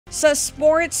Sa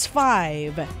Sports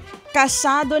 5,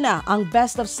 kasado na ang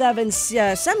best of 7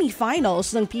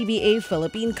 semifinals ng PBA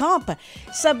Philippine Cup.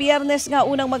 Sa Biyernes nga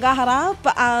unang maghaharap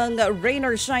ang Rain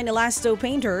or Shine Elasto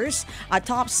Painters at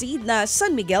top seed na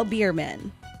San Miguel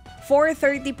Beermen.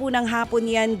 4:30 po ng hapon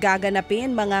yan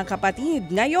gaganapin mga kapatid.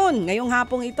 Ngayong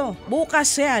hapong ito.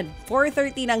 Bukas yan.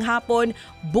 4:30 ng hapon,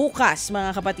 bukas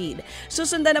mga kapatid.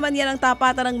 Susundan naman yan ang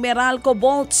tapatan ng Meralco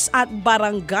Bolts at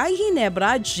Barangay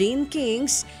Ginebra Jane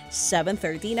Kings,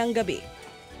 7:30 ng gabi.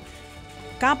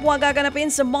 Kapwa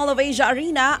gaganapin sa Mall of Asia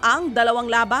Arena ang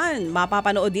dalawang laban.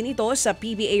 Mapapanood din ito sa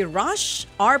PBA Rush,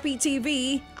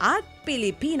 RPTV at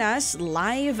Pilipinas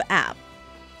Live App.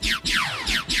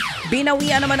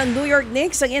 Binawian naman ng New York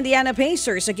Knicks ang Indiana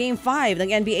Pacers sa Game 5 ng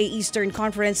NBA Eastern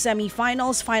Conference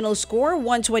Semifinals. Final score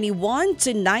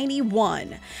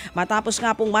 121-91. Matapos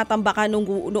nga pong matambakan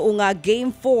noong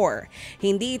Game 4,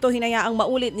 hindi ito hinayaang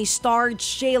maulit ni star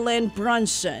Jalen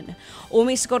Brunson.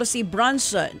 Umiskor si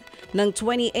Brunson ng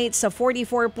 28 sa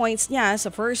 44 points niya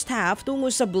sa first half tungo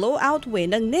sa blowout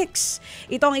win ng Knicks.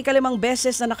 Ito ang ikalimang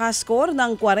beses na nakascore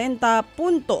ng 40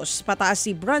 puntos pataas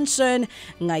si Brunson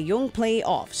ngayong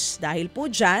playoffs. Dahil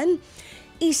po dyan,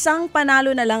 isang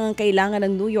panalo na lang ang kailangan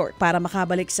ng New York para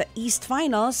makabalik sa East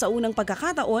Finals sa unang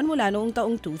pagkakataon mula noong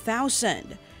taong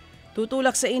 2000.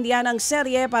 Tutulak sa Indiana ang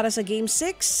serye para sa Game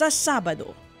 6 sa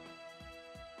Sabado.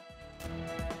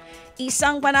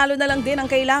 Isang panalo na lang din ang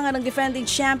kailangan ng defending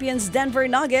champions Denver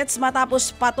Nuggets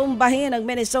matapos patumbahin ang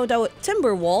Minnesota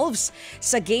Timberwolves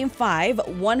sa Game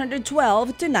 5,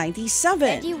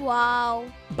 112-97. Wow!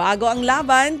 Bago ang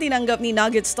laban, tinanggap ni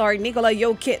Nuggets star Nikola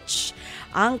Jokic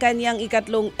ang kanyang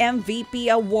ikatlong MVP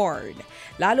award.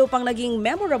 Lalo pang naging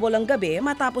memorable ang gabi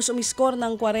matapos umiskor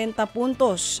ng 40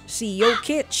 puntos si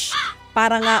Jokic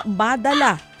para nga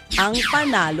madala ang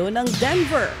panalo ng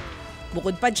Denver.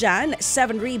 Bukod pa dyan,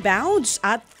 7 rebounds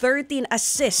at 13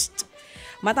 assists.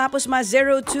 Matapos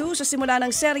ma-0-2 sa simula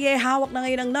ng serye, hawak na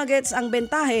ngayon ng Nuggets ang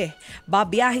bentahe.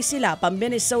 Babiyahe sila pa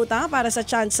Minnesota para sa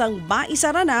tsansang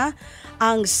maisara na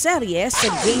ang serye sa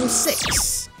Game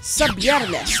 6. Sa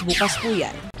Biyernes, bukas po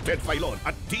yan. Ted Filon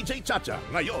at DJ Chacha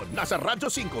ngayon nasa Radyo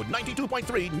 5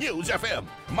 92.3 News FM.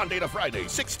 Monday to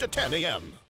Friday, 6 to 10 a.m.